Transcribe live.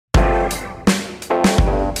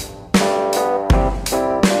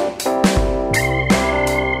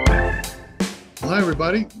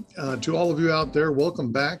everybody. To all of you out there,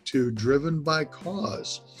 welcome back to Driven by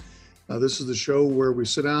Cause. This is the show where we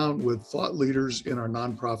sit down with thought leaders in our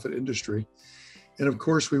nonprofit industry. And of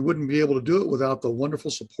course, we wouldn't be able to do it without the wonderful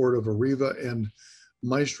support of Ariva and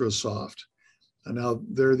Maestrosoft. And now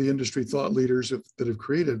they're the industry thought leaders that have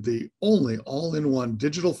created the only all-in-one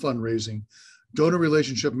digital fundraising, donor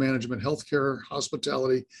relationship management, healthcare,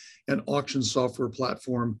 hospitality, and auction software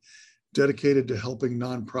platform dedicated to helping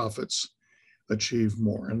nonprofits achieve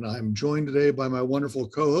more. And I'm joined today by my wonderful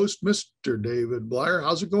co-host, Mr. David Blyer.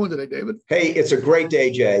 How's it going today, David? Hey, it's a great day,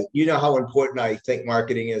 Jay. You know how important I think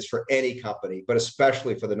marketing is for any company, but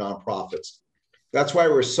especially for the nonprofits. That's why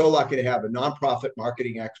we're so lucky to have a nonprofit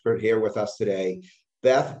marketing expert here with us today,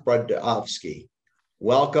 Beth Brodovsky.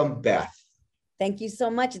 Welcome, Beth. Thank you so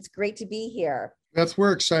much. It's great to be here. Beth,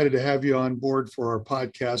 we're excited to have you on board for our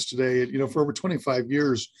podcast today. You know, for over 25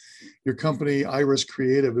 years, your company, Iris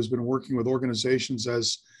Creative, has been working with organizations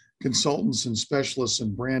as consultants and specialists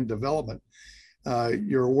in brand development.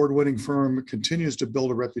 Your award-winning firm continues to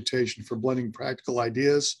build a reputation for blending practical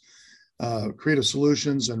ideas, creative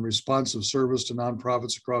solutions, and responsive service to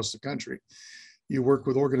nonprofits across the country. You work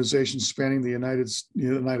with organizations spanning the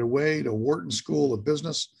United Way to Wharton School of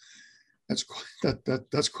Business.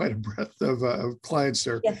 That's quite a breadth of clients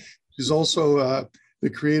there. Yeah. She's also the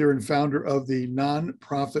creator and founder of the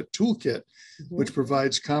Nonprofit Toolkit, which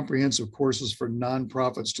provides comprehensive courses for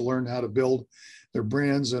nonprofits to learn how to build their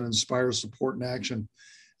brands and inspire support and action.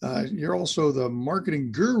 You're also the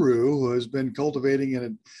marketing guru who has been cultivating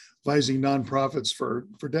and advising nonprofits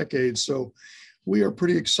for decades. So we are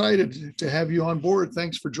pretty excited to have you on board.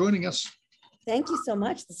 Thanks for joining us. Thank you so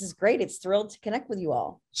much. This is great. It's thrilled to connect with you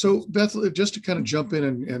all. So Beth, just to kind of jump in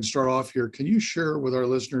and start off here, can you share with our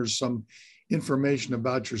listeners some information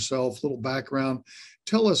about yourself, a little background?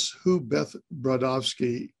 Tell us who Beth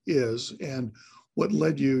Brodovsky is and what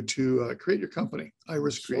led you to create your company,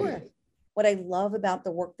 Iris Creative. Sure. What I love about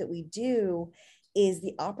the work that we do is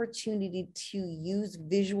the opportunity to use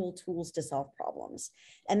visual tools to solve problems.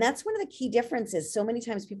 And that's one of the key differences. So many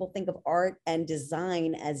times people think of art and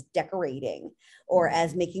design as decorating or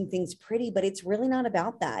as making things pretty, but it's really not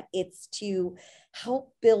about that. It's to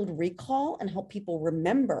help build recall and help people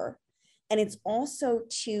remember. And it's also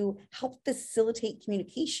to help facilitate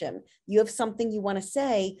communication. You have something you want to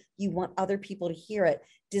say, you want other people to hear it.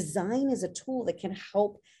 Design is a tool that can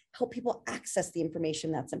help people access the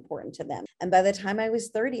information that's important to them. And by the time I was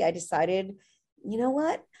 30, I decided, you know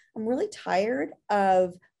what? I'm really tired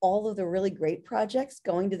of all of the really great projects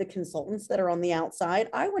going to the consultants that are on the outside.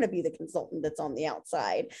 I want to be the consultant that's on the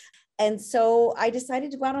outside. And so I decided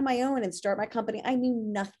to go out on my own and start my company. I knew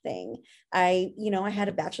nothing. I had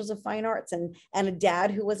a bachelor's of fine arts and a dad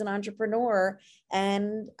who was an entrepreneur.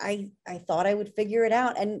 And I thought I would figure it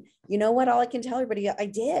out. And you know what? All I can tell everybody, I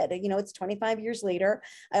did. It's 25 years later.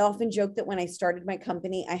 I often joke that when I started my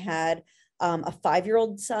company, I had a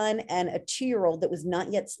 5-year-old son and a 2-year-old that was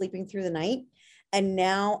not yet sleeping through the night. And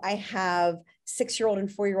now I have 6-year-old and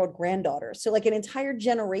 4-year-old granddaughters. So like an entire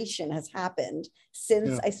generation has happened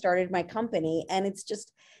since I started my company. And it's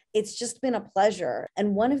just been a pleasure.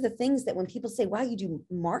 And one of the things that when people say, wow, you do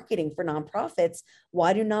marketing for nonprofits,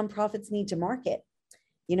 why do nonprofits need to market?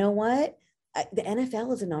 You know what? The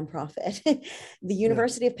NFL is a nonprofit. The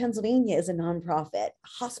University of Pennsylvania is a nonprofit.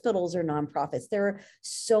 Hospitals are nonprofits. There are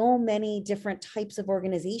so many different types of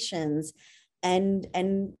organizations and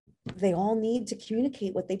they all need to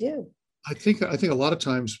communicate what they do. I think a lot of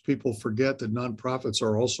times people forget that nonprofits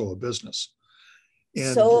are also a business.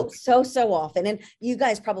 And so often. And you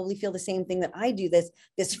guys probably feel the same thing that I do,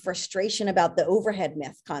 this frustration about the overhead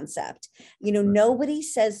myth concept. Nobody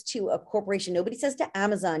says to a corporation, nobody says to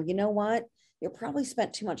Amazon, you know what? You probably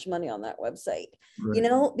spent too much money on that website,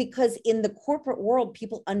 because in the corporate world,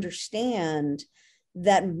 people understand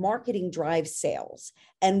that marketing drives sales.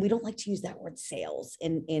 And we don't like to use that word sales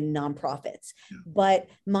in nonprofits. Yeah. But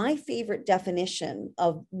my favorite definition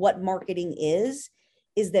of what marketing is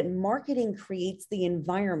that marketing creates the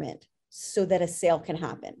environment so that a sale can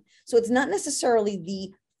happen. So it's not necessarily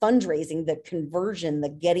the fundraising, the conversion, the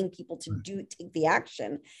getting people to take the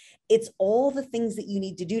action. It's all the things that you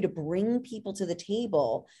need to do to bring people to the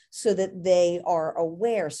table so that they are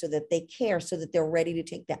aware, so that they care, so that they're ready to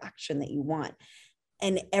take the action that you want.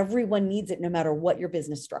 And everyone needs it, no matter what your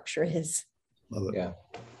business structure is. Love it.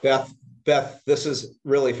 Yeah. Beth, this is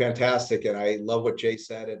really fantastic. And I love what Jay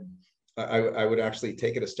said. And I would actually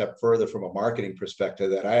take it a step further from a marketing perspective,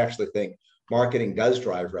 that I actually think marketing does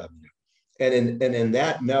drive revenue. And in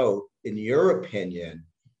that note, in your opinion,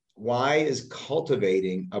 why is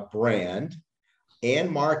cultivating a brand and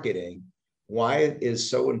marketing why it is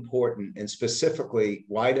so important, and specifically,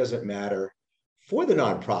 why does it matter for the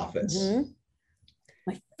nonprofits? Mm-hmm.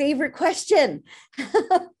 My favorite question.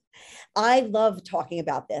 I love talking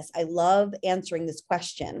about this. I love answering this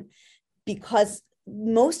question because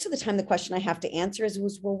most of the time the question I have to answer is,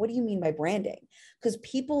 well, what do you mean by branding? Because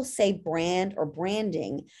people say brand or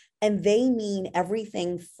branding, and they mean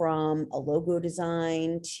everything from a logo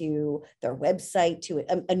design to their website to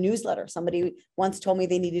a newsletter. Somebody once told me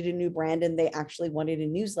they needed a new brand and they actually wanted a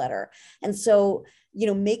newsletter. And so,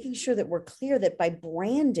 making sure that we're clear that by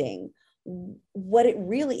branding, what it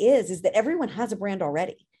really is that everyone has a brand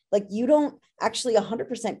already. Like, you don't actually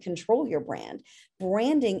 100% control your brand.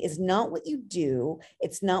 Branding is not what you do.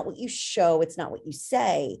 It's not what you show. It's not what you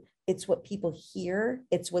say. It's what people hear.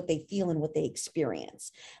 It's what they feel and what they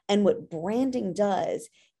experience. And what branding does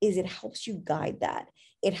is it helps you guide that.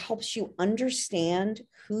 It helps you understand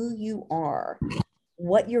who you are,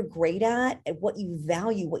 what you're great at, and what you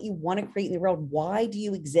value, what you want to create in the world. Why do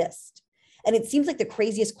you exist? And it seems like the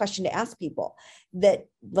craziest question to ask people, that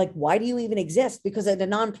like, why do you even exist? Because at a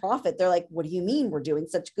nonprofit, they're like, what do you mean we're doing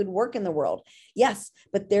such good work in the world? Yes,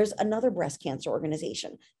 but there's another breast cancer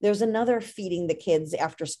organization. There's another feeding the kids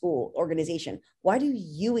after school organization. Why do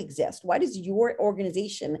you exist? Why does your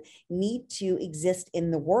organization need to exist in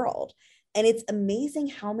the world? And it's amazing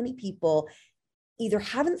how many people either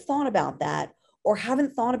haven't thought about that or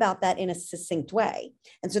haven't thought about that in a succinct way.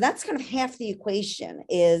 And so that's kind of half the equation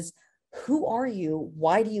is, who are you?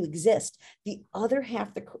 Why do you exist? The other half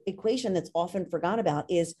of the equation that's often forgot about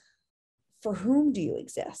is, for whom do you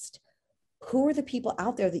exist? Who are the people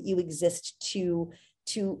out there that you exist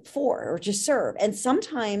for or to serve? And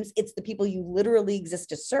sometimes it's the people you literally exist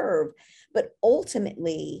to serve. But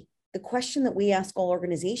ultimately, the question that we ask all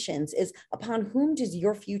organizations is, upon whom does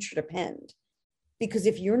your future depend? Because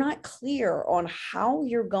if you're not clear on how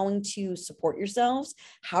you're going to support yourselves,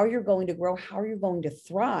 how you're going to grow, how you're going to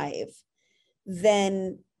thrive,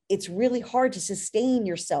 then it's really hard to sustain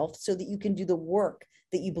yourself so that you can do the work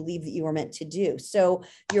that you believe that you are meant to do. So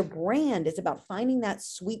your brand is about finding that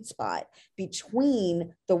sweet spot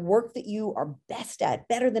between the work that you are best at,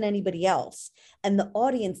 better than anybody else, and the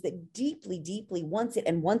audience that deeply, deeply wants it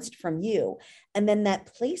and wants it from you. And then that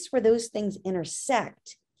place where those things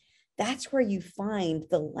intersect, that's where you find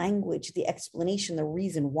the language, the explanation, the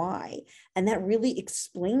reason why. And that really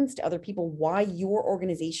explains to other people why your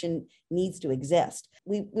organization needs to exist.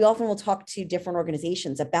 We often will talk to different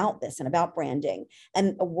organizations about this and about branding.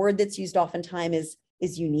 And a word that's used oftentimes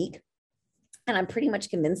is unique. And I'm pretty much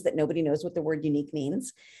convinced that nobody knows what the word unique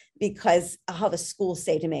means, because I'll have a school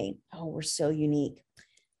say to me, oh, we're so unique.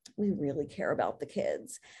 We really care about the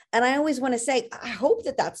kids. And I always want to say, I hope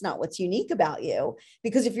that that's not what's unique about you,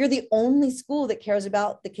 because if you're the only school that cares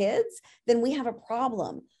about the kids, then we have a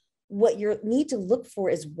problem. What you need to look for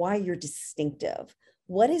is why you're distinctive.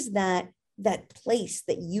 What is that place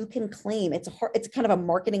that you can claim? It's kind of a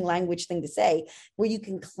marketing language thing to say, where you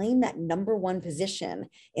can claim that number one position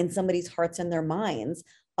in somebody's hearts and their minds.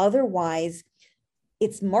 Otherwise,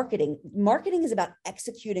 it's marketing. Marketing is about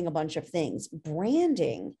executing a bunch of things.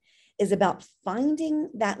 Branding is about finding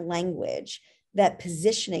that language, that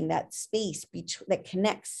positioning, that space that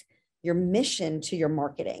connects your mission to your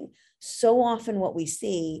marketing. So often what we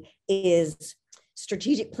see is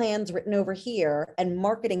strategic plans written over here and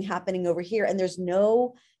marketing happening over here. And there's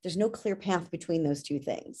no clear path between those two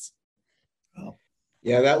things. Oh.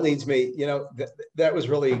 Yeah, that leads me, that was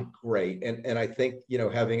really great. And I think,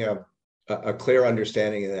 having a clear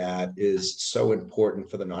understanding of that is so important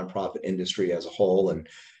for the nonprofit industry as a whole.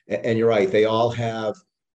 And you're right, they all have,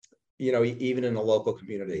 even in a local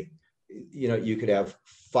community, you could have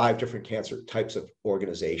 5 different cancer types of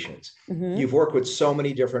organizations. Mm-hmm. You've worked with so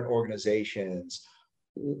many different organizations.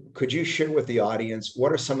 Could you share with the audience,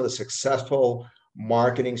 what are some of the successful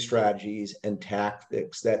marketing strategies and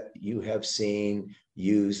tactics that you have seen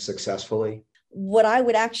used successfully? What I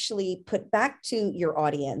would actually put back to your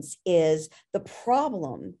audience is, the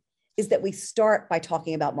problem is that we start by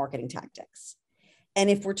talking about marketing tactics. And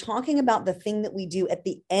if we're talking about the thing that we do at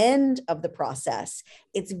the end of the process,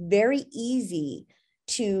 it's very easy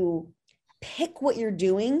to pick what you're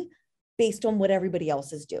doing based on what everybody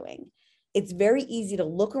else is doing. It's very easy to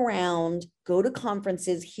look around, go to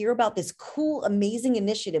conferences, hear about this cool, amazing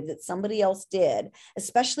initiative that somebody else did,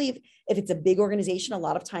 especially if it's a big organization. A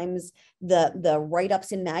lot of times the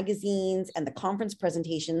write-ups in magazines and the conference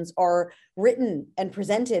presentations are written and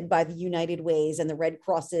presented by the United Ways and the Red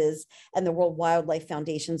Crosses and the World Wildlife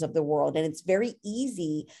Foundations of the world. And it's very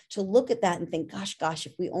easy to look at that and think, gosh,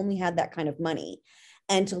 if we only had that kind of money.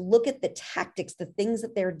 And to look at the tactics, the things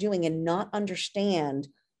that they're doing, and not understand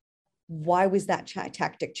why was that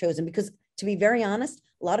tactic chosen? Because to be very honest,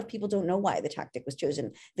 a lot of people don't know why the tactic was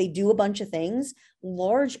chosen. They do a bunch of things.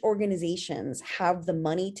 Large organizations have the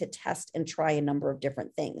money to test and try a number of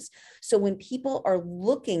different things. So when people are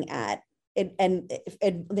looking at it and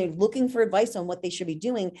they're looking for advice on what they should be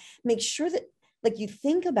doing, make sure that, like, you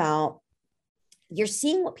think about, you're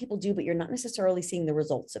seeing what people do, but you're not necessarily seeing the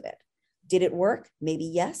results of it. Did it work? Maybe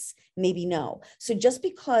yes, maybe no. So just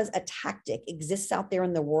because a tactic exists out there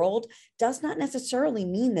in the world does not necessarily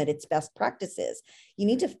mean that it's best practices. You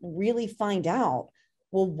need to really find out,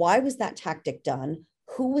 well, why was that tactic done?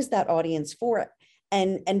 Who was that audience for it?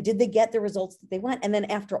 And did they get the results that they want? And then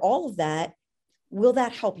after all of that, will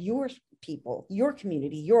that help your people, your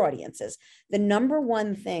community, your audiences? The number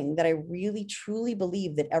one thing that I really, truly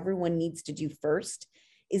believe that everyone needs to do first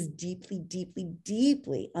is deeply, deeply,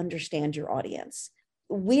 deeply understand your audience.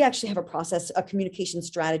 We actually have a process, a communication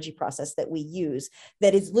strategy process that we use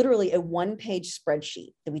that is literally a one-page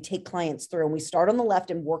spreadsheet that we take clients through, and we start on the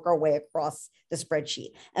left and work our way across the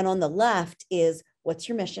spreadsheet. And on the left is, what's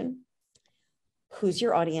your mission? Who's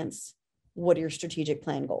your audience? What are your strategic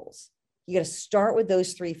plan goals? You got to start with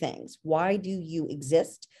those three things. Why do you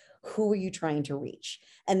exist? Who are you trying to reach?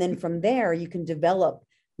 And then from there, you can develop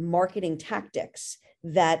marketing tactics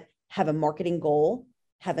that have a marketing goal,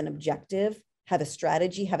 have an objective, have a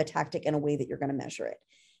strategy, have a tactic, and a way that you're going to measure it.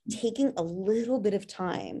 Taking a little bit of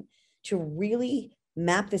time to really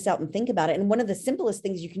map this out and think about it. And one of the simplest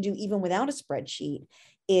things you can do, even without a spreadsheet,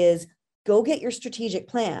 is go get your strategic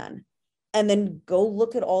plan and then go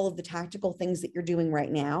look at all of the tactical things that you're doing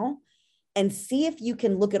right now and see if you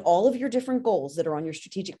can look at all of your different goals that are on your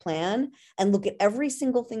strategic plan and look at every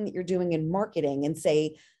single thing that you're doing in marketing and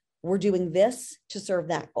say, we're doing this to serve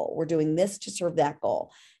that goal. We're doing this to serve that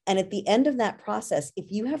goal. And at the end of that process,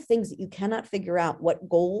 if you have things that you cannot figure out what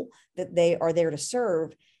goal that they are there to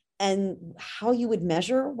serve and how you would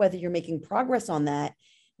measure whether you're making progress on that,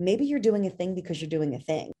 maybe you're doing a thing because you're doing a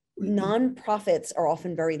thing. Nonprofits are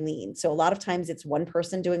often very lean. So a lot of times it's one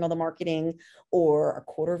person doing all the marketing or a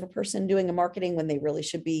quarter of a person doing the marketing when they really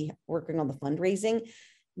should be working on the fundraising.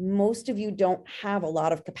 Most of you don't have a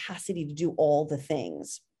lot of capacity to do all the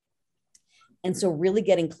things. And so really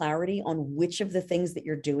getting clarity on which of the things that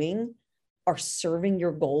you're doing are serving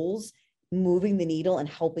your goals, moving the needle and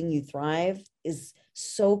helping you thrive is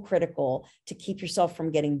so critical to keep yourself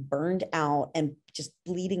from getting burned out and just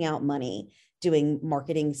bleeding out money doing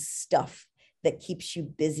marketing stuff that keeps you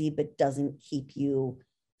busy but doesn't keep you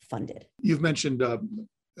funded. You've mentioned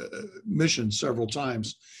mission several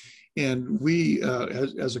times, and we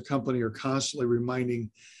as a company are constantly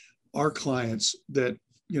reminding our clients that,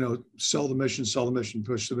 sell the mission,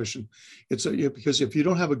 push the mission. Because if you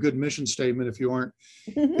don't have a good mission statement, if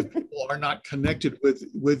people are not connected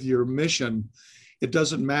with your mission, it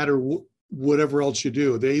doesn't matter whatever else you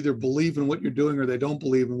do. They either believe in what you're doing or they don't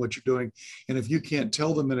believe in what you're doing. And if you can't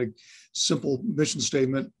tell them in a simple mission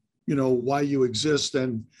statement, why you exist,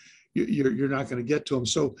 then you're not going to get to them.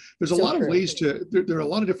 So there's a lot of ways there are a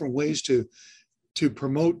lot of different ways to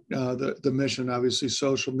promote the mission, obviously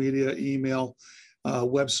social media, email,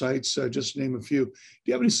 websites, just to name a few. Do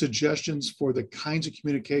you have any suggestions for the kinds of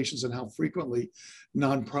communications and how frequently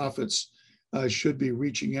nonprofits should be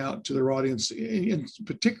reaching out to their audience, and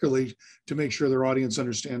particularly to make sure their audience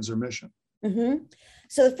understands their mission? Mm-hmm.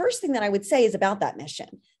 So the first thing that I would say is about that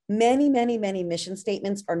mission. Many, many, many mission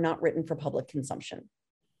statements are not written for public consumption.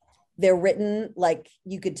 They're written like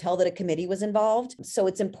you could tell that a committee was involved. So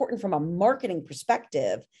it's important from a marketing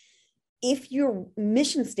perspective. If your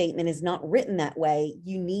mission statement is not written that way,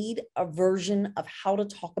 you need a version of how to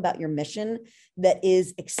talk about your mission that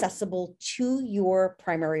is accessible to your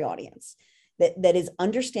primary audience, that is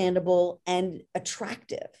understandable and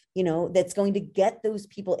attractive, that's going to get those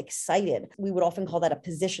people excited. We would often call that a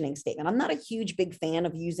positioning statement. I'm not a huge, big fan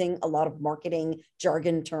of using a lot of marketing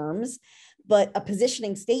jargon terms, but a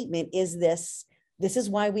positioning statement is this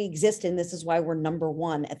is why we exist, and this is why we're number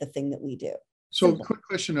one at the thing that we do. So Simple. Quick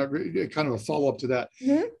question, kind of a follow-up to that.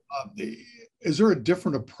 Mm-hmm. Is there a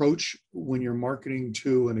different approach when you're marketing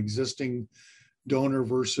to an existing donor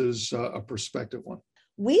versus a prospective one?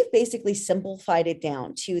 We've basically simplified it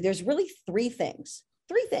down to there's really three things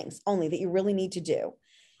only that you really need to do.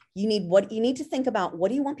 You need to think about, what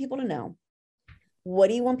do you want people to know? What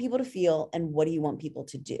do you want people to feel? And what do you want people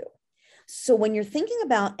to do? So when you're thinking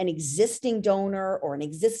about an existing donor or an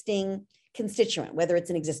existing constituent, whether it's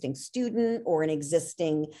an existing student or an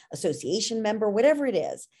existing association member, whatever it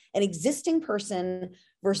is, an existing person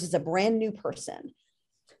versus a brand new person,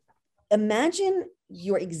 imagine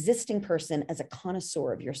your existing person as a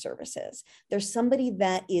connoisseur of your services. There's somebody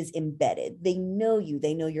that is embedded. They know you,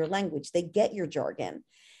 they know your language, they get your jargon.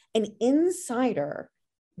 An insider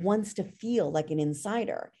wants to feel like an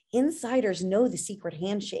insider. Insiders know the secret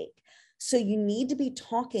handshake. So you need to be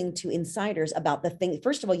talking to insiders about the thing.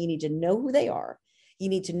 First of all, you need to know who they are. You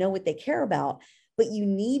need to know what they care about, but you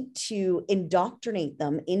need to indoctrinate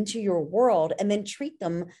them into your world and then treat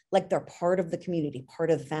them like they're part of the community,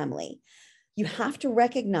 part of the family. You have to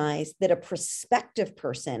recognize that a prospective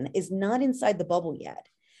person is not inside the bubble yet.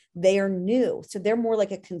 They are new. So they're more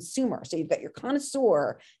like a consumer. So you've got your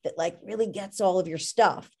connoisseur that like really gets all of your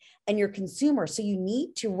stuff and your consumer. So you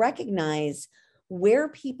need to recognize where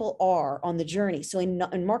people are on the journey. So in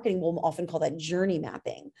marketing, we'll often call that journey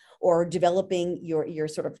mapping or developing your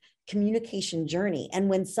sort of communication journey. And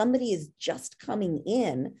when somebody is just coming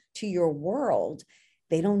in to your world,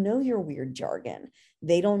 they don't know your weird jargon.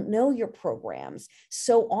 They don't know your programs.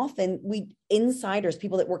 So often insiders,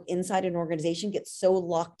 people that work inside an organization get so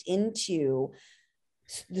locked into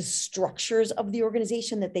the structures of the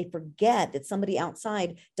organization that they forget that somebody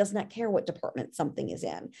outside does not care what department something is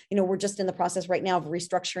in. We're just in the process right now of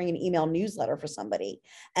restructuring an email newsletter for somebody.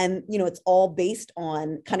 And, it's all based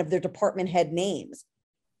on kind of their department head names.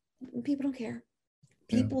 People don't care.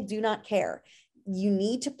 People do not care. You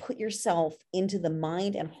need to put yourself into the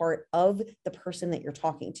mind and heart of the person that you're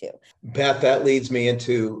talking to. Beth, that leads me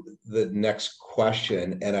into the next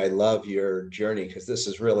question. And I love your journey because this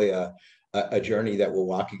is really a journey that we're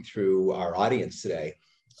walking through our audience today.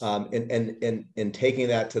 And taking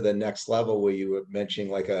that to the next level where you were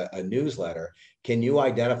mentioning like a newsletter, can you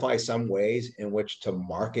identify some ways in which to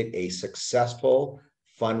market a successful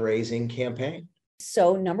fundraising campaign?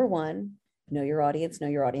 So number one, know your audience, know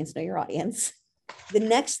your audience, know your audience. The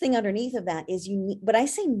next thing underneath of that is but I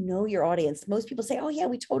say know your audience. Most people say, oh yeah,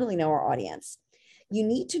 we totally know our audience. You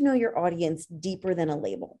need to know your audience deeper than a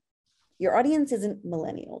label. Your audience isn't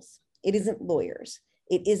millennials. It isn't lawyers.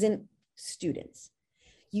 It isn't students.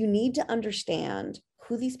 You need to understand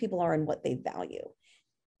who these people are and what they value.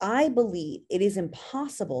 I believe it is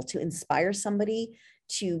impossible to inspire somebody,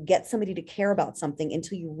 to get somebody to care about something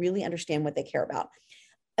until you really understand what they care about.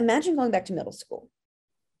 Imagine going back to middle school.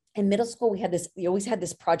 In middle school, we always had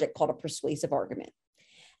this project called a persuasive argument.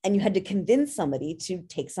 And you had to convince somebody to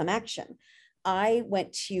take some action. I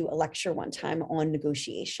went to a lecture one time on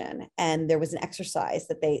negotiation, and there was an exercise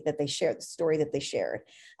that they shared, the story that they shared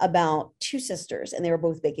about two sisters, and they were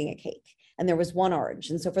both baking a cake, and there was one orange.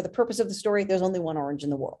 And so for the purpose of the story, there's only one orange in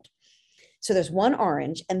the world. So there's one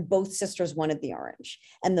orange, and both sisters wanted the orange.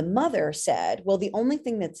 And the mother said, well, the only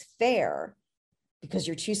thing that's fair, because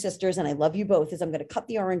you're two sisters and I love you both, is I'm going to cut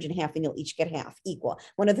the orange in half and you'll each get half, equal.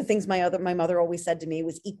 One of the things my mother always said to me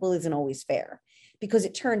was equal isn't always fair, because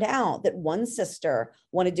it turned out that one sister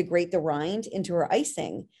wanted to grate the rind into her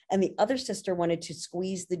icing and the other sister wanted to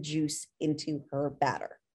squeeze the juice into her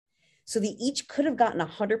batter. So they each could have gotten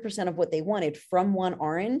 100% of what they wanted from one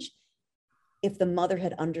orange if the mother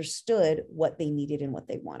had understood what they needed and what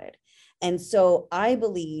they wanted. And so I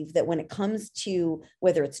believe that when it comes to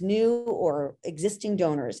whether it's new or existing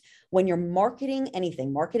donors, when you're marketing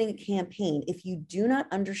anything, marketing a campaign, if you do not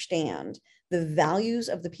understand the values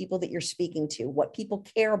of the people that you're speaking to, what people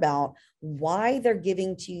care about, why they're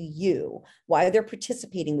giving to you, why they're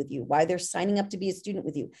participating with you, why they're signing up to be a student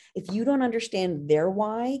with you. If you don't understand their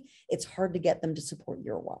why, it's hard to get them to support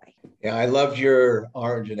your why. Yeah, I loved your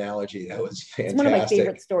orange analogy. That was fantastic. It's one of my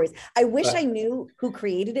favorite stories. I wish I knew who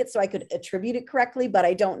created it so I could attribute it correctly, but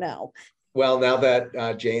I don't know. Well, now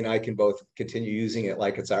that Jay and I can both continue using it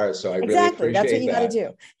like it's ours, so I really appreciate that's what you got to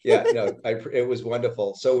do. Yeah, no, it was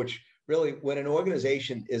wonderful. So, which really, when an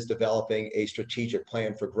organization is developing a strategic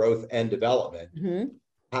plan for growth and development,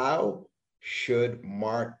 how should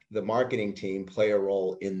the marketing team play a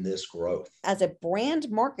role in this growth? As a brand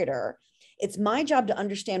marketer, it's my job to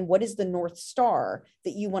understand what is the North Star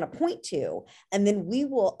that you want to point to. And then we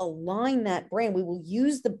will align that brand. We will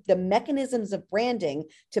use the mechanisms of branding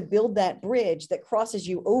to build that bridge that crosses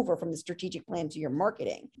you over from the strategic plan to your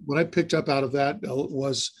marketing. What I picked up out of that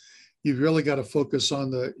was you've really got to focus on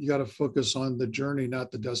the journey, not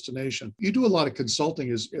the destination. You do a lot of consulting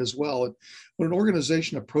as well. When an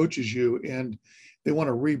organization approaches you and they want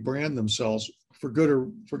to rebrand themselves, for good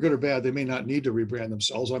or bad, they may not need to rebrand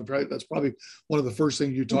themselves. That's probably one of the first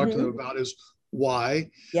things you talk to them about is why.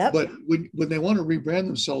 Yep. But when they want to rebrand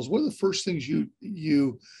themselves, what are the first things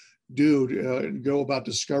you do to go about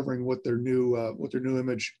discovering what their new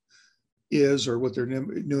image is, or what their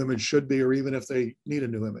new image should be, or even if they need a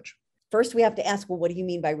new image? First, we have to ask, well, what do you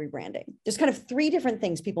mean by rebranding? There's kind of three different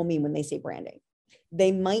things people mean when they say branding.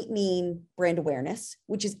 They might mean brand awareness,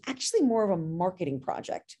 which is actually more of a marketing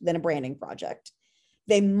project than a branding project.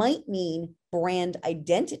 They might mean brand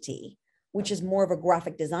identity, which is more of a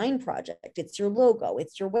graphic design project. It's your logo,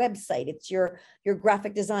 it's your website, it's your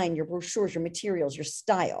graphic design, your brochures, your materials, your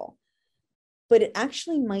style. But it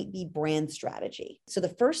actually might be brand strategy. So the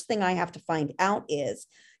first thing I have to find out is,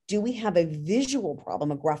 do we have a visual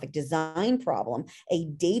problem, a graphic design problem, a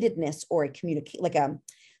datedness, or a communicate like a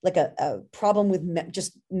problem with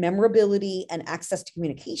just memorability and access to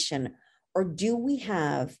communication? Or do we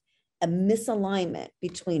have a misalignment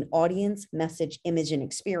between audience, message, image, and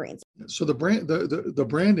experience? So the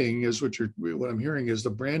branding is what I'm hearing is the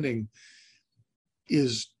branding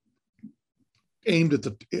is aimed at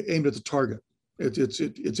the target. It's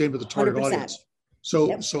aimed at the target 100%. audience. So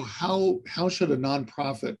Yep. so how should a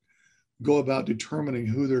nonprofit go about determining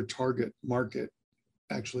who their target market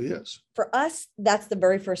actually is? For us, that's the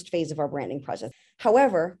very first phase of our branding project.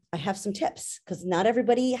 However, I have some tips because not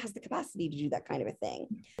everybody has the capacity to do that kind of a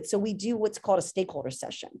thing. So we do what's called a stakeholder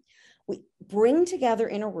session. We bring together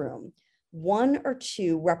in a room 1 or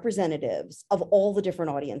 2 representatives of all the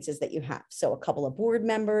different audiences that you have. So a couple of board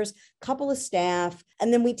members, a couple of staff,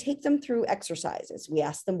 and then we take them through exercises. We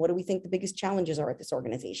ask them, what do we think the biggest challenges are at this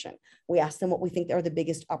organization? We ask them what we think are the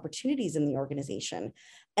biggest opportunities in the organization.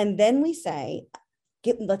 And then we say,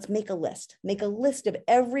 let's make a list of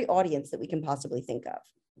every audience that we can possibly think of.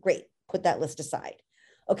 Great, put that list aside.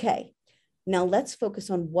 Okay, now let's focus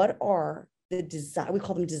on what are we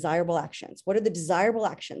call them desirable actions. What are the desirable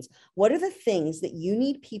actions? What are the things that you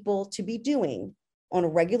need people to be doing on a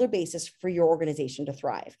regular basis for your organization to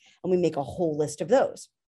thrive? And we make a whole list of those.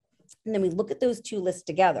 And then we look at those 2 lists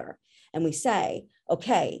together and we say,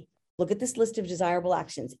 okay, look at this list of desirable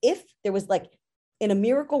actions. If there was in a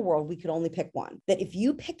miracle world, we could only pick one, that if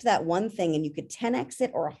you picked that one thing and you could 10x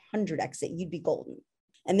it or 100x it, you'd be golden.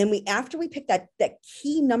 And then after we pick that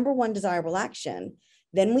key number 1 desirable action,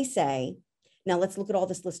 then we say, now let's look at all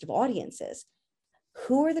this list of audiences.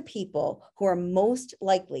 Who are the people who are most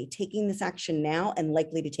likely taking this action now and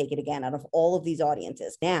likely to take it again out of all of these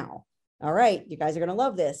audiences? Now, all right, you guys are going to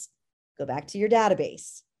love this. Go back to your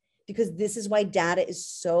database, because this is why data is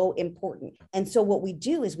so important. And so what we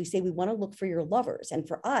do is we say, we want to look for your lovers. And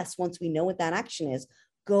for us, once we know what that action is,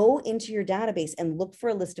 go into your database and look for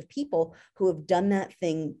a list of people who have done that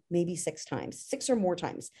thing maybe 6 times, 6 or more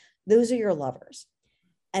times. Those are your lovers.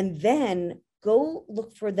 And then go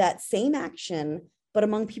look for that same action, but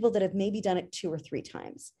among people that have maybe done it 2 or 3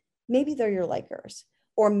 times. Maybe they're your likers.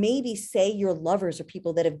 Or maybe say your lovers are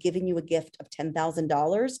people that have given you a gift of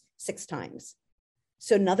 $10,000 6 times.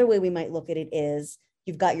 So another way we might look at it is,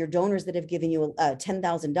 you've got your donors that have given you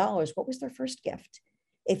 $10,000. What was their first gift?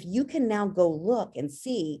 If you can now go look and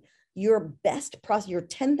see your best your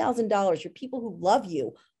 $10,000, your people who love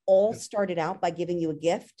you all started out by giving you a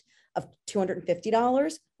gift of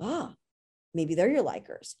 $250. Maybe they're your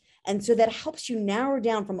likers. And so that helps you narrow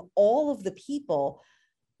down from all of the people.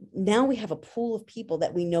 Now we have a pool of people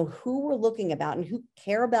that we know who we're looking about and who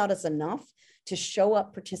care about us enough to show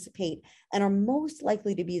up, participate, and are most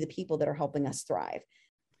likely to be the people that are helping us thrive.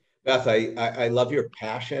 Beth, I love your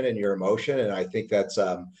passion and your emotion. And I think that's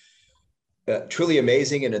truly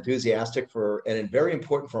amazing and enthusiastic and very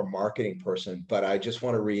important for a marketing person. But I just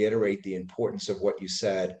want to reiterate the importance of what you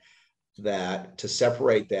said, that to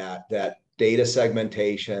separate that data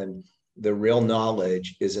segmentation, the real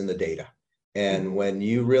knowledge is in the data. And when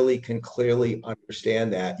you really can clearly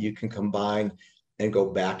understand that, you can combine and go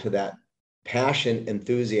back to that passion,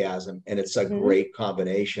 enthusiasm, and it's a great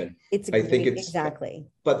combination. Exactly.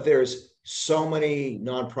 But there's so many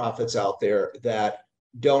nonprofits out there that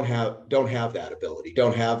don't have that ability,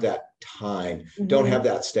 don't have that time, don't have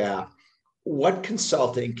that staff. What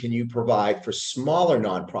consulting can you provide for smaller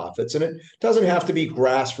nonprofits? And it doesn't have to be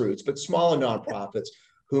grassroots, but smaller nonprofits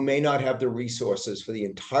who may not have the resources for the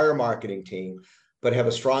entire marketing team, but have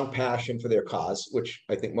a strong passion for their cause, which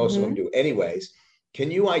I think most of them do anyways. Can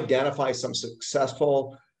you identify some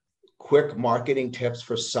successful, quick marketing tips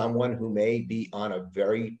for someone who may be on a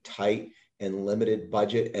very tight and limited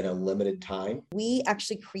budget and a limited time? We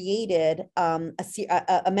actually created a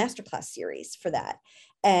masterclass series for that.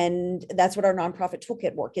 And that's what our nonprofit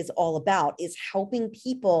toolkit work is all about, is helping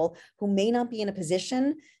people who may not be in a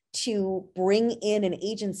position to bring in an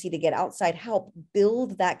agency to get outside help,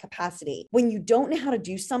 build that capacity. When you don't know how to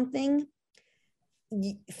do something,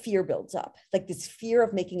 fear builds up, like this fear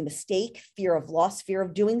of making a mistake, fear of loss, fear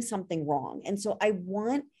of doing something wrong. And so I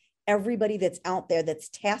want everybody that's out there that's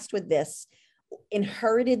tasked with this,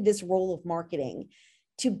 inherited this role of marketing,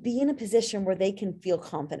 to be in a position where they can feel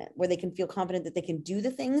confident, that they can do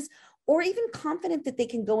the things or even confident that they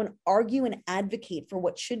can go and argue and advocate for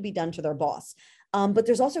what should be done to their boss. But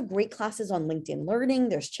there's also great classes on LinkedIn Learning.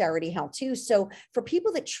 There's charity how-to. So for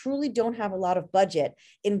people that truly don't have a lot of budget,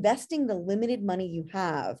 investing the limited money you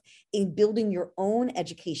have in building your own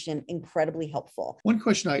education, incredibly helpful. One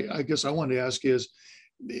question I guess I wanted to ask is,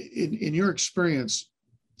 in your experience,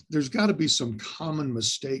 there's got to be some common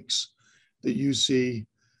mistakes that you see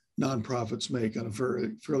nonprofits make on a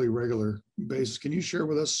fairly regular basis. Can you share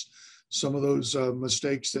with us some of those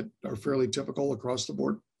mistakes that are fairly typical across the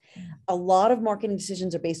board? A lot of marketing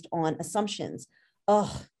decisions are based on assumptions.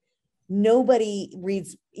 Oh, nobody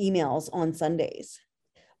reads emails on Sundays,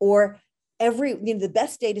 or the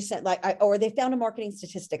best day to send, or they found a marketing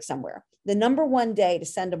statistic somewhere. The number one day to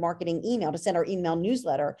send a marketing email, to send our email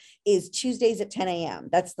newsletter, is Tuesdays at 10 a.m.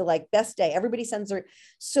 That's the best day. Everybody sends their,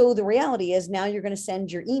 so the reality is now you're going to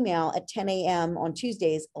send your email at 10 a.m. on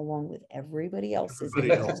Tuesdays, along with everybody else's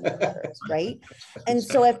newsletters, right? And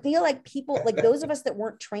so I feel like people, like those of us that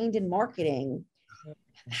weren't trained in marketing,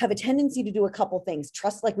 have a tendency to do a couple things.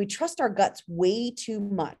 We trust our guts way too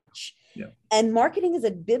much. Yeah. And marketing is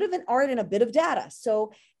a bit of an art and a bit of data.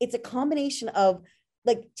 So it's a combination of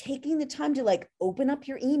taking the time to open up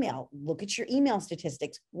your email, look at your email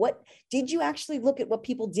statistics. What did you actually look at what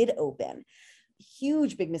people did open?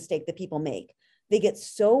 Huge, big mistake that people make. They get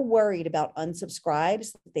so worried about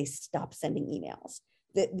unsubscribes that they stop sending emails.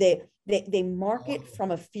 They market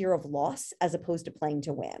from a fear of loss as opposed to playing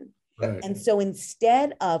to win. Right. And so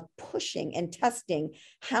instead of pushing and testing,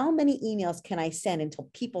 how many emails can I send until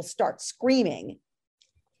people start screaming,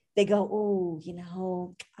 they go, oh,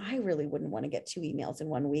 I really wouldn't want to get 2 emails in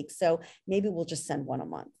 1 week. So maybe we'll just send 1 a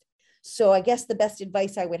month. So I guess the best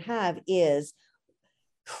advice I would have is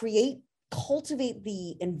cultivate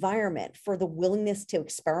the environment for the willingness to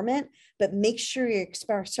experiment, but make sure your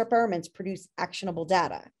experiments produce actionable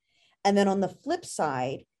data. And then on the flip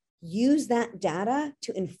side, use that data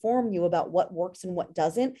to inform you about what works and what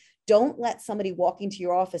doesn't. Don't let somebody walk into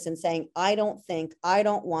your office and saying, I don't think, I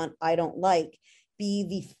don't want, I don't like, be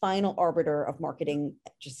the final arbiter of marketing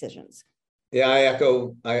decisions. Yeah, I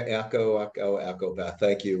echo, Beth.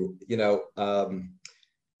 Thank you. Data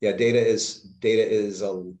is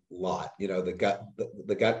a lot.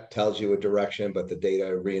 The gut tells you a direction, but the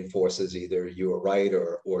data reinforces either you are right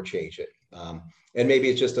or change it. And maybe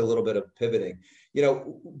it's just a little bit of pivoting.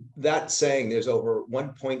 That saying, there's over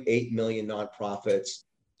 1.8 million nonprofits,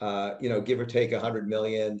 give or take 100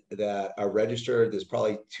 million that are registered. There's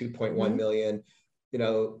probably 2.1 million,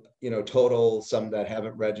 total, some that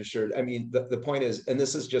haven't registered. I mean, the point is, and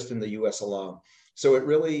this is just in the US alone. So it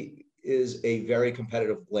really is a very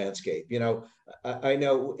competitive landscape. I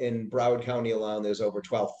know in Broward County alone, there's over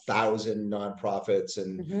 12,000 nonprofits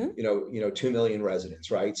and, 2 million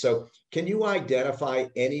residents, right? So can you identify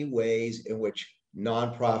any ways in which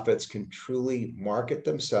nonprofits can truly market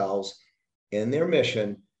themselves and their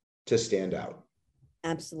mission to stand out?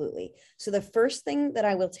 Absolutely. So the first thing that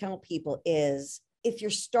I will tell people is, if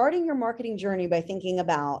you're starting your marketing journey by thinking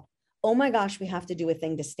about, oh my gosh, we have to do a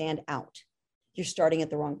thing to stand out, you're starting at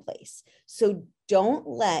the wrong place. So don't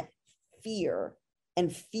let fear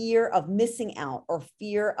of missing out or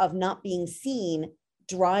fear of not being seen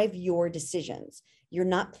drive your decisions. You're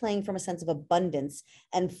not playing from a sense of abundance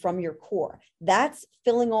and from your core. That's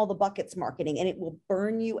filling all the buckets marketing, and it will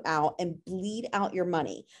burn you out and bleed out your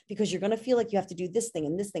money because you're going to feel like you have to do this thing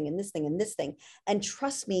and this thing and this thing and this thing. And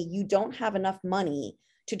trust me, you don't have enough money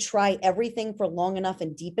to try everything for long enough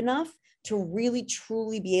and deep enough to really,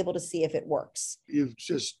 truly be able to see if it works. You've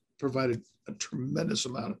just provided a tremendous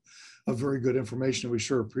amount of very good information, and we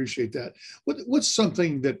sure appreciate that. What's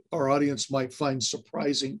something that our audience might find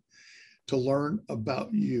surprising to learn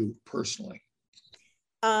about you personally?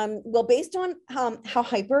 Well, based on how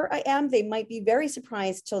hyper I am, they might be very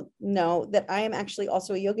surprised to know that I am actually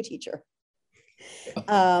also a yoga teacher.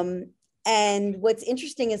 And what's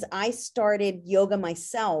interesting is I started yoga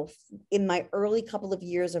myself in my early couple of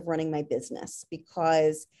years of running my business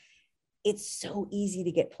because it's so easy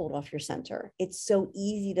to get pulled off your center. It's so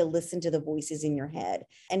easy to listen to the voices in your head.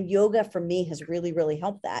 And yoga for me has really, really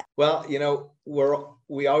helped that. Well,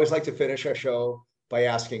 we always like to finish our show by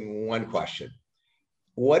asking one question.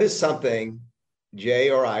 What is something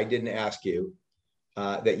Jay or I didn't ask you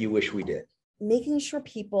that you wish we did? Making sure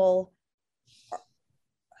people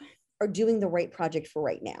are doing the right project for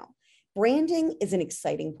right now. Branding is an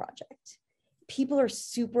exciting project. People are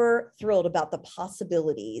super thrilled about the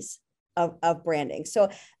possibilities of branding. So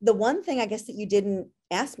the one thing I guess that you didn't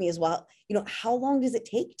ask me is, well, how long does it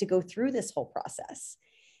take to go through this whole process?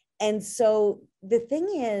 And so the thing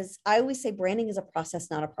is, I always say branding is a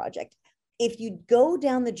process, not a project. if you go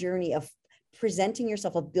down the journey of presenting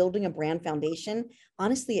yourself, of building a brand foundation,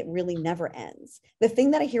 honestly, it really never ends. The thing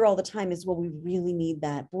that I hear all the time is, well, we really need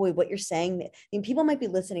that. Boy, what you're saying, I mean, people might be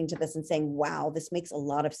listening to this and saying, wow, this makes a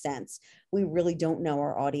lot of sense. We really don't know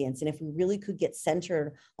our audience. And if we really could get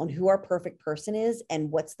centered on who our perfect person is and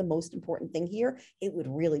what's the most important thing here, it would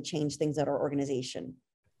really change things at our organization.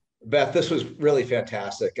 Beth, this was really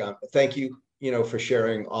fantastic. Thank you, for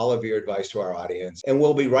sharing all of your advice to our audience. And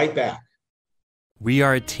we'll be right back. We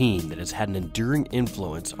are a team that has had an enduring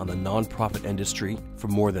influence on the nonprofit industry for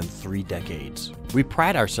more than 3 decades. We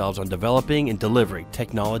pride ourselves on developing and delivering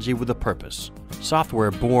technology with a purpose,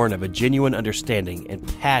 software born of a genuine understanding and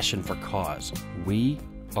passion for cause. We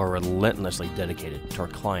are relentlessly dedicated to our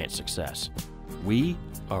client success. We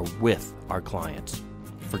are with our clients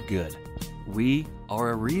for good. We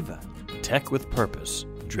are Arriva, tech with purpose,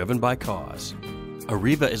 driven by cause.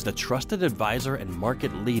 Arriva is the trusted advisor and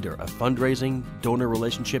market leader of fundraising, donor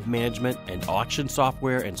relationship management, and auction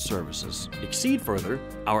software and services. Exceed further,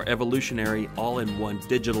 our evolutionary all-in-one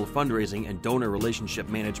digital fundraising and donor relationship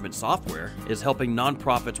management software is helping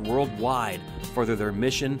nonprofits worldwide further their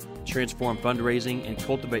mission, transform fundraising, and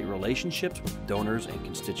cultivate relationships with donors and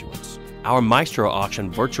constituents. Our Maestro Auction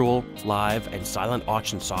virtual, live, and silent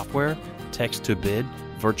auction software, text-to-bid,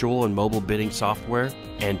 virtual and mobile bidding software,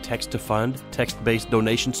 and text-to-fund, text-based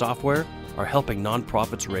donation software are helping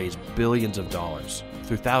nonprofits raise billions of dollars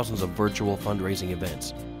through thousands of virtual fundraising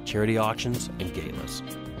events, charity auctions, and galas.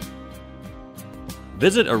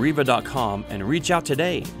 Visit Arriva.com and reach out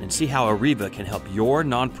today and see how Arriva can help your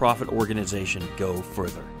nonprofit organization go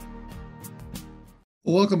further.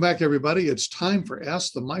 Well, welcome back, everybody. It's time for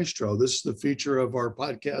Ask the Maestro. This is the feature of our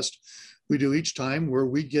podcast we do each time where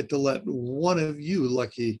we get to let one of you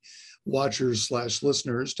lucky watchers /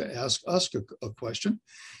 listeners to ask us a question,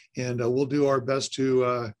 and we'll do our best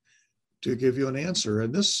to give you an answer.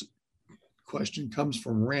 And this question comes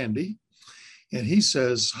from Randy, and he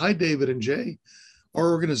says, "Hi, David and Jay.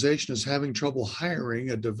 Our organization is having trouble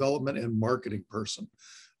hiring a development and marketing person.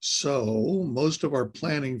 So most of our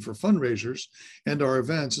planning for fundraisers and our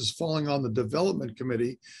events is falling on the development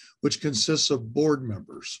committee, which consists of board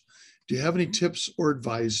members. Do you have any tips or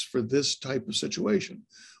advice for this type of situation?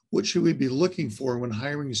 What should we be looking for when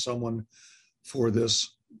hiring someone for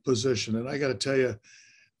this position?" And I got to tell you,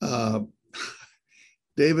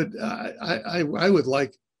 David, I would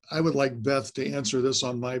like Beth to answer this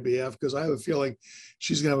on my behalf, because I have a feeling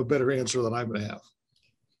she's going to have a better answer than I'm going to have.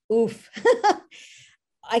 Oof.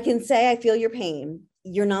 I can say I feel your pain.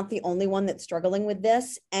 You're not the only one that's struggling with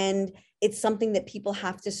this. And it's something that people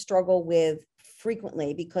have to struggle with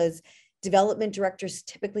frequently, because development directors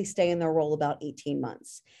typically stay in their role about 18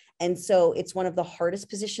 months. And so it's one of the hardest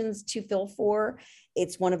positions to fill for.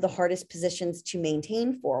 It's one of the hardest positions to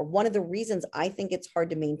maintain for. One of the reasons I think it's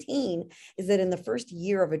hard to maintain is that in the first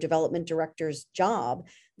year of a development director's job,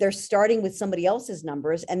 they're starting with somebody else's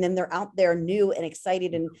numbers, and then they're out there new and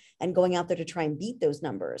excited and going out there to try and beat those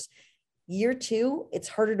numbers. Year 2, it's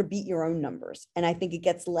harder to beat your own numbers. And I think it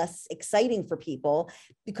gets less exciting for people,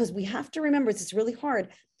 because we have to remember, it's really hard.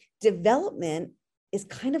 Development is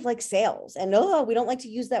kind of like sales. And we don't like to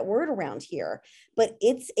use that word around here, but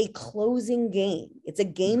it's a closing game. It's a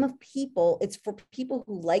game of people. It's for people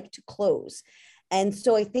who like to close. And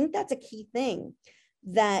so I think that's a key thing,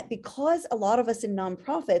 that because a lot of us in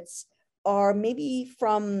nonprofits are maybe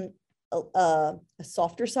from a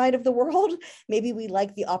softer side of the world, maybe we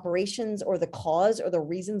like the operations or the cause or the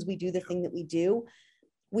reasons we do the thing that we do.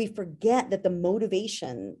 We forget that the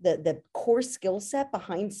motivation, the core skill set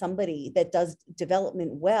behind somebody that does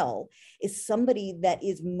development well is somebody that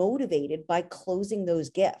is motivated by closing those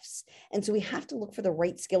gifts. And so we have to look for the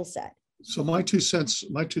right skill set. So my two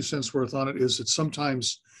cents worth on it is that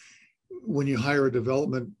sometimes when you hire a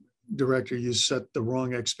development director, you set the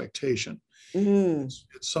wrong expectation. Mm-hmm.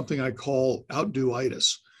 It's something I call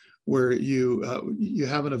outdo-itis, where you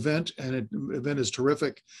have an event, and an event is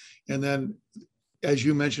terrific, and then, as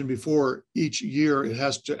you mentioned before, each year it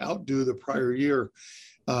has to outdo the prior year.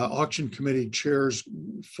 Auction committee chairs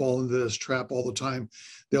fall into this trap all the time.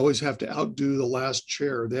 They always have to outdo the last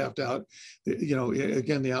chair. They have to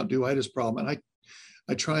again, the outdo-itis problem. And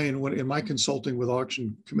I try and, when in my consulting with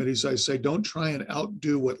auction committees, I say, don't try and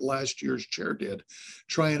outdo what last year's chair did.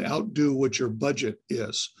 Try and outdo what your budget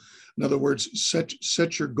is. In other words,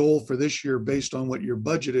 set your goal for this year based on what your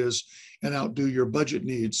budget is, and outdo your budget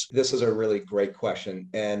needs. This is a really great question.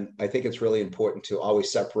 And I think it's really important to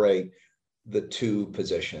always separate the two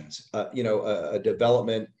positions. A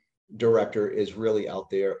development director is really out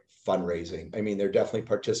there fundraising. I mean, they're definitely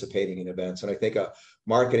participating in events. And I think a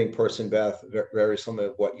marketing person, Beth, very similar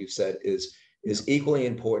to what you said, is equally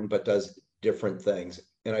important, but does different things.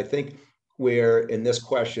 And I think where in this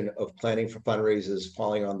question of planning for fundraisers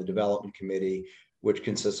falling on the development committee, which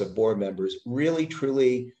consists of board members, really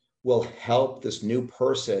truly will help this new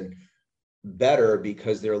person better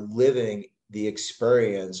because they're living the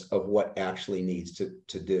experience of what actually needs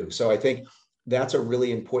to do. So I think that's a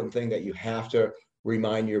really important thing that you have to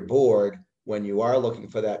remind your board when you are looking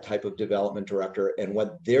for that type of development director and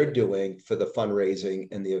what they're doing for the fundraising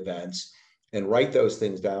and the events, and write those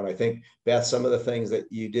things down. I think, Beth, some of the things that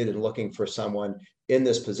you did in looking for someone in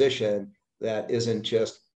this position that isn't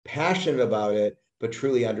just passionate about it, but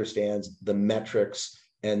truly understands the metrics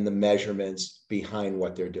and the measurements behind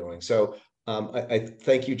what they're doing. So I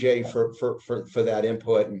thank you, Jay, for that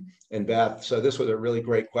input, and Beth. So this was a really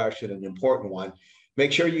great question, an important one.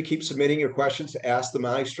 Make sure you keep submitting your questions to Ask the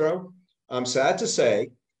Maestro. I'm sad to say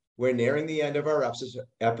we're nearing the end of our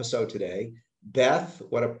episode today. Beth,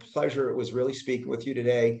 what a pleasure it was really speaking with you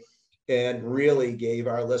today, and really gave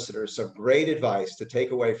our listeners some great advice to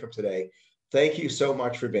take away from today. Thank you so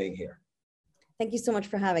much for being here. Thank you so much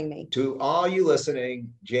for having me. To all you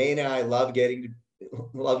listening, Jay and I love getting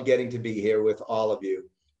to be here with all of you.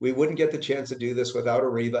 We wouldn't get the chance to do this without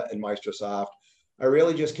Ariba and Microsoft. I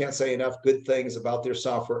really just can't say enough good things about their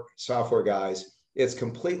software guys. It's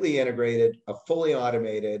completely integrated, fully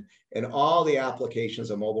automated, and all the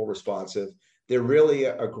applications are mobile responsive. They're really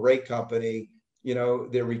a great company. You know,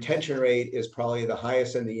 their retention rate is probably the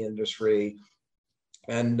highest in the industry.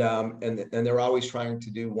 And they're always trying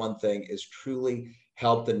to do one thing, is truly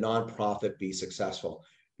help the nonprofit be successful.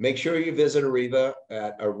 Make sure you visit Ariba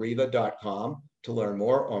at ariba.com to learn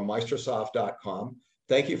more, or Microsoft.com.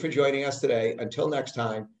 Thank you for joining us today. Until next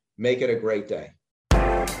time, make it a great day.